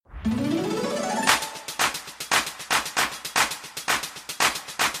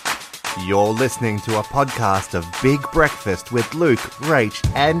You're listening to a podcast of Big Breakfast with Luke, Rach,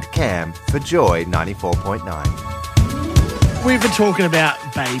 and Cam for Joy 94.9. We've been talking about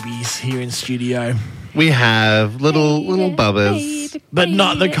babies here in studio, We have little bubbers. but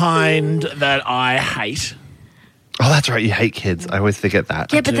not the kind that I hate. Oh, that's right. You hate kids. I always forget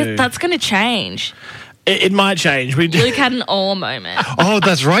that. Yeah, but do. that's going to change. It might change. We do. Luke had an awe moment. Oh,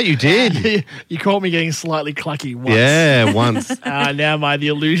 that's right. You did. You caught me getting slightly clucky once. Yeah, once. Now the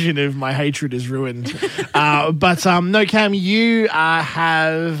illusion of my hatred is ruined. But no, Cam, you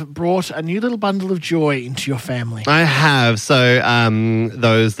have brought a new little bundle of joy into your family. I have. So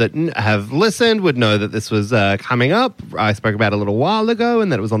those that have listened would know that this was coming up. I spoke about it a little while ago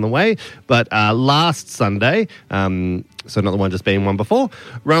and that it was on the way. But last Sunday, so not the one just being one before,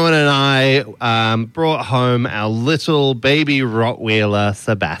 Rowan and I brought home our little baby Rottweiler,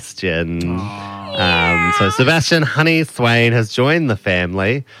 Sebastian. So Sebastian Honey Swain has joined the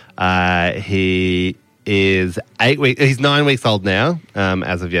family. He is 8 weeks. He's 9 weeks old now,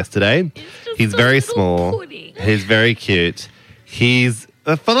 as of yesterday. He's very small. Pudding. He's very cute. He's,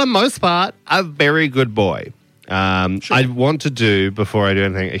 for the most part, a very good boy. I want to do, before I do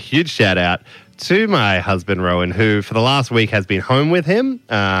anything, a huge shout out to my husband, Rowan, who for the last week has been home with him.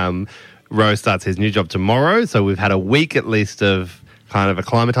 Ro starts his new job tomorrow, so we've had a week at least of kind of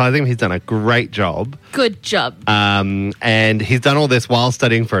acclimatizing him. He's done a great job. Good job. And he's done all this while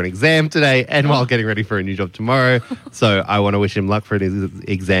studying for an exam today and while getting ready for a new job tomorrow. So I want to wish him luck for his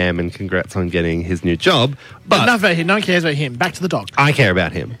exam and congrats on getting his new job. But Enough about him. No one cares about him. Back to the dog. I care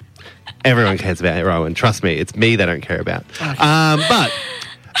about him. Everyone cares about Rowan. Trust me, it's me they don't care about. Okay. But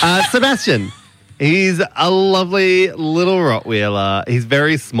Sebastian, he's a lovely little Rottweiler. He's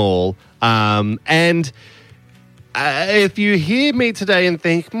very small. And if you hear me today and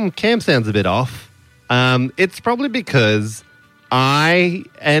think, Cam sounds a bit off, it's probably because I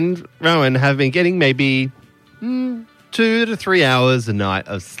and Rowan have been getting maybe 2 to 3 hours a night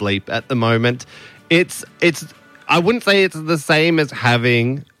of sleep at the moment. It's. I wouldn't say it's the same as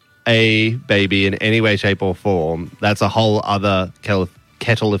having a baby in any way, shape, or form. That's a whole other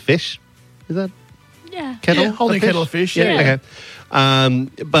kettle of fish. Is that Yeah. kettle? Yeah, holding of fish? kettle of fish, yeah.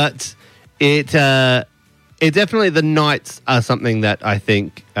 Okay. But it definitely, the nights are something that I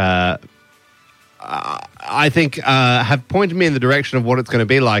think have pointed me in the direction of what it's going to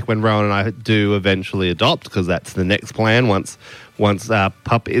be like when Rowan and I do eventually adopt, because that's the next plan once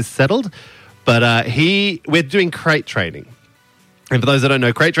pup is settled. But we're doing crate training. And for those that don't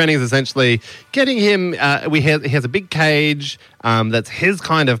know, crate training is essentially getting him, he has a big cage that's his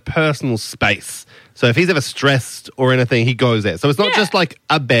kind of personal space. So if he's ever stressed or anything, he goes there. So it's not just like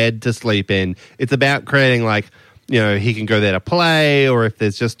a bed to sleep in. It's about creating he can go there to play, or if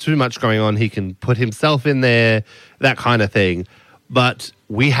there's just too much going on, he can put himself in there, that kind of thing. But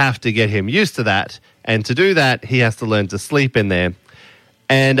we have to get him used to that. And to do that, he has to learn to sleep in there.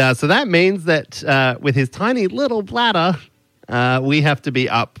 And so that means that with his tiny little bladder, we have to be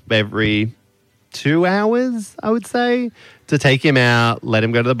up every 2 hours, I would say, to take him out, let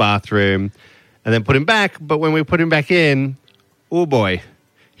him go to the bathroom, and then put him back. But when we put him back in, oh boy,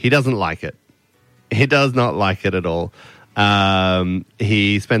 he doesn't like it. He does not like it at all.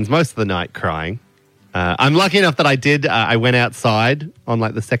 He spends most of the night crying. I'm lucky enough that I went outside on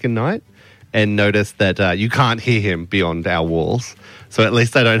the second night and noticed that you can't hear him beyond our walls. So at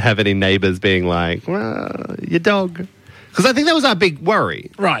least I don't have any neighbors being like, well, your dog. Because I think that was our big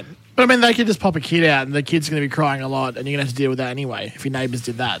worry. Right. But I mean, they could just pop a kid out and the kid's going to be crying a lot and you're going to have to deal with that anyway if your neighbours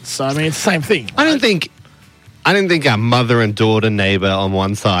did that. So, I mean, it's the same thing. I don't think our mother and daughter neighbor on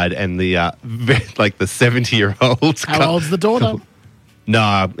one side and the 70-year-olds. How old's the daughter?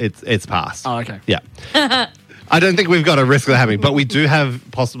 No, it's past. Oh, okay. Yeah. I don't think we've got a risk of having, but we do have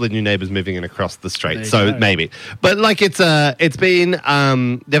possibly new neighbours moving in across the street, so go. maybe. But it's been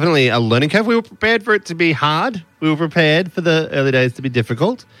definitely a learning curve. We were prepared for it to be hard. We were prepared for the early days to be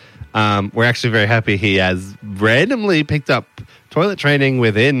difficult. We're actually very happy he has randomly picked up toilet training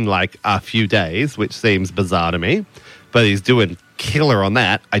within a few days, which seems bizarre to me, but he's doing killer on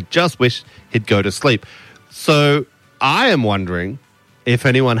that. I just wish he'd go to sleep. So I am wondering if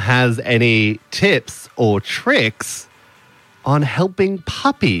anyone has any tips or tricks on helping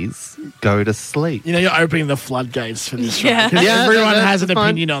puppies go to sleep. You know, you're opening the floodgates for this. Yeah. Right? 'Cause Yeah, everyone that's has an fine.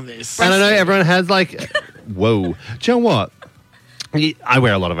 opinion on this. And I know everyone has whoa. Do you know what? I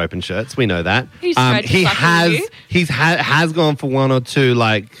wear a lot of open shirts. We know that. He's tried to fuck with you. Has gone for 1 or 2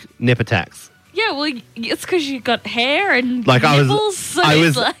 nip attacks. Yeah, well, it's because you got hair and Like nipples. So I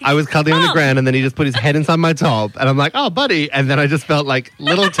it's was cuddling on the Mum. ground, and then he just put his head inside my top, and I'm like, "Oh, buddy!" And then I just felt like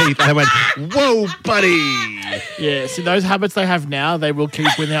little teeth, and I went, "Whoa, buddy!" Yeah, see, those habits they have now, they will keep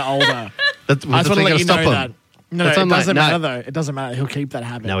when they're older. That's I just want to let you know that. No, That's it what I'm like, doesn't no. matter though. It doesn't matter. He'll keep that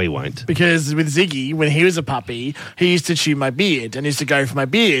habit. No, he won't. Because with Ziggy, when he was a puppy, he used to chew my beard and used to go for my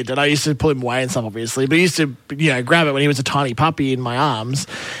beard, and I used to pull him away and stuff, obviously. But he used to, grab it when he was a tiny puppy in my arms.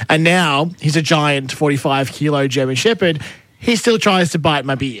 And now he's a giant 45-kilo German Shepherd. He still tries to bite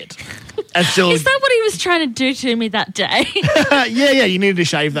my beard. And still, Is that what he was trying to do to me that day? yeah, you needed to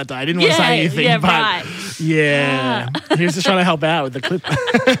shave that day. I didn't want to say anything. Yeah, but right. Yeah. He was just trying to help out with the clip.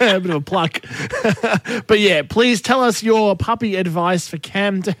 A bit of a pluck. But yeah, please tell us your puppy advice for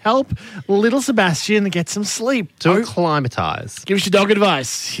Cam to help little Sebastian get some sleep. To acclimatise. Give us your dog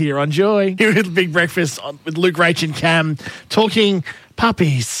advice here on Joy. Here at Big Breakfast with Luke, Rach and Cam talking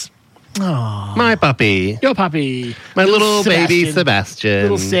puppies. Oh, My puppy. your puppy. My little baby Sebastian.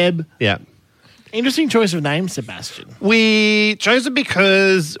 Little Seb. Yeah. Interesting choice of name, Sebastian. We chose it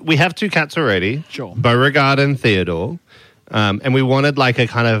because we have 2 cats already. Sure. Beauregard and Theodore. And we wanted like a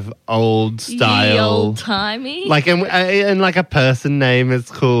kind of old style. Old timey. Like, and like a person name is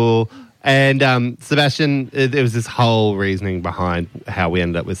cool. And Sebastian, there was this whole reasoning behind how we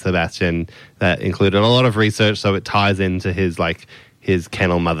ended up with Sebastian that included a lot of research. So it ties into his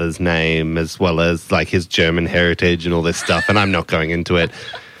kennel mother's name as well as like his German heritage and all this stuff. And I'm not going into it.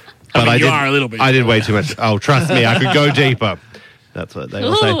 But I mean, you are a little bit. I did way too much. Oh, trust me, I could go deeper. That's what they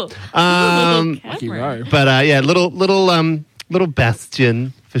will say. Lucky row. But yeah, little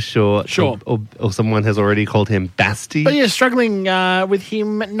Bastian for short. Sure. Or someone has already called him Basti. But yeah, struggling with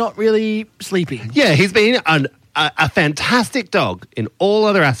him not really sleeping. Yeah, he's been a fantastic dog in all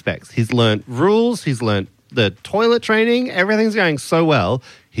other aspects. He's learnt rules. He's learnt the toilet training. Everything's going so well.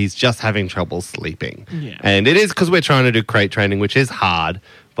 He's just having trouble sleeping. Yeah. And it is because we're trying to do crate training, which is hard.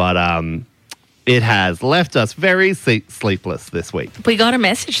 But it has left us very sleepless this week. We got a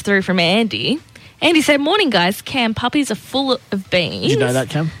message through from Andy. Andy said, "Morning, guys. Cam, puppies are full of beans." Did you know that,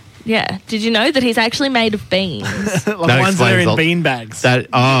 Cam? Yeah. Did you know that he's actually made of beans? Like ones that are explains in all- bean bags. I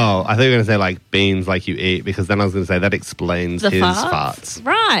thought you were going to say like beans like you eat, because then I was going to say that explains The his farts? farts.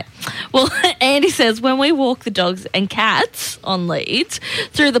 Right. Well, Andy says when we walk the dogs and cats on leads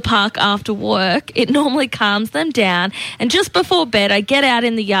through the park after work, it normally calms them down. And just before bed, I get out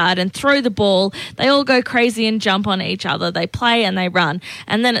in the yard and throw the ball. They all go crazy and jump on each other. They play and they run.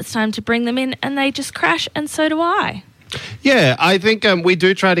 And then it's time to bring them in and they just crash, and so do I. Yeah, I think we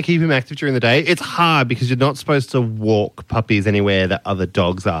do try to keep him active during the day. It's hard because you're not supposed to walk puppies anywhere that other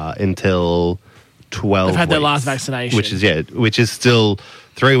dogs are until 12 They've had their weeks, last vaccination. Which is still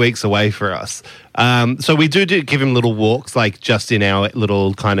 3 weeks away for us. So we do give him little walks, like just in our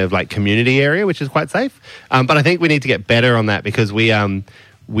little kind of like community area, which is quite safe. But I think we need to get better on that, because we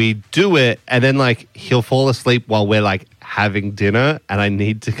do it and then like he'll fall asleep while we're like having dinner, and I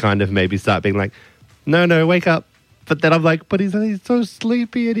need to kind of maybe start being like, no, wake up. But then I'm like, but he's so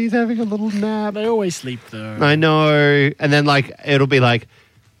sleepy and he's having a little nap. They always sleep though. I know. And then like it'll be like,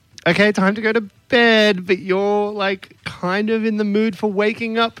 okay, time to go to bed, but you're like kind of in the mood for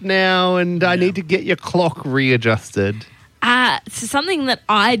waking up now, and I need to get your clock readjusted. So something that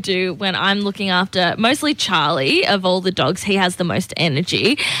I do when I'm looking after mostly Charlie, of all the dogs, he has the most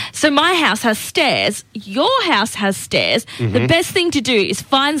energy. So my house has stairs. Your house has stairs. Mm-hmm. The best thing to do is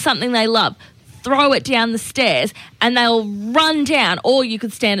find something they love, throw it down the stairs, and they'll run down, or you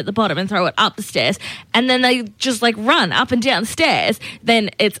could stand at the bottom and throw it up the stairs, and then they just like run up and down the stairs. Then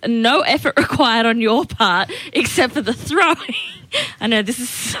it's no effort required on your part except for the throwing. I know this is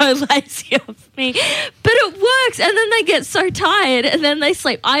so lazy of me, but it works, and then they get so tired and then they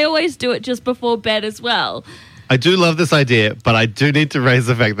sleep. I always do it just before bed as well. I do love this idea, but I do need to raise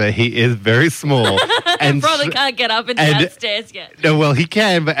the fact that he is very small. and Probably can't get up and down stairs yet. No, well, he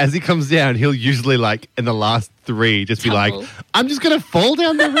can, but as he comes down, he'll usually, like, in the last 3, just be Tumble. like, I'm just going to fall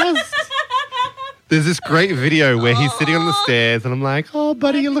down the rest. There's this great video where he's sitting on the stairs, and I'm like, oh,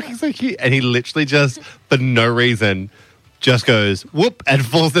 buddy, you're looking so cute. And he literally just, for no reason, just goes, whoop, and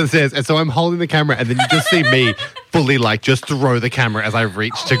falls down the stairs. And so I'm holding the camera, and then you just see me fully, like, just throw the camera as I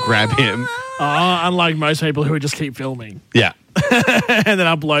reach to grab him. Oh, unlike most people who would just keep filming Yeah. and then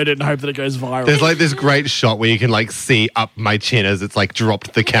upload it and hope that it goes viral. There's like this great shot where you can like see up my chin as it's like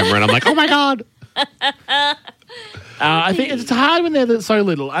dropped the camera, and I'm like, oh my God. I think it's hard when they're so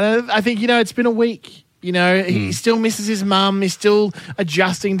little. I think, it's been a week. He still misses his mum. He's still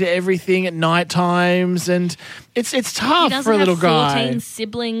adjusting to everything at night times. And it's He tough doesn't for a little have 14 guy.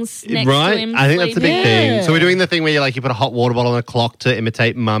 siblings next Right? to him. I think that's a big sleeping. thing. Yeah. So we're doing the thing where you put a hot water bottle on a clock to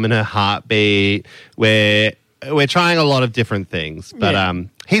imitate mum and her heartbeat, where we're trying a lot of different things, but Yeah.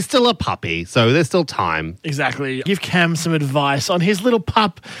 he's still a puppy, so there's still time. Exactly. Give Cam some advice on his little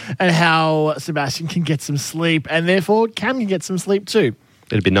pup and how Sebastian can get some sleep, and therefore Cam can get some sleep too.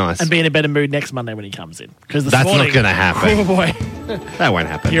 It'd be nice. And be in a better mood next Monday when he comes in. Because That's not morning, gonna happen. Oh boy. That won't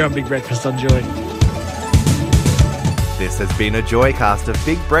happen. Here on Big Breakfast on Joy. This has been a Joycast of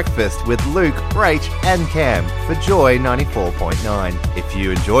Big Breakfast with Luke, Rach, and Cam for Joy 94.9. If you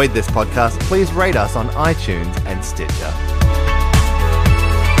enjoyed this podcast, please rate us on iTunes and Stitcher.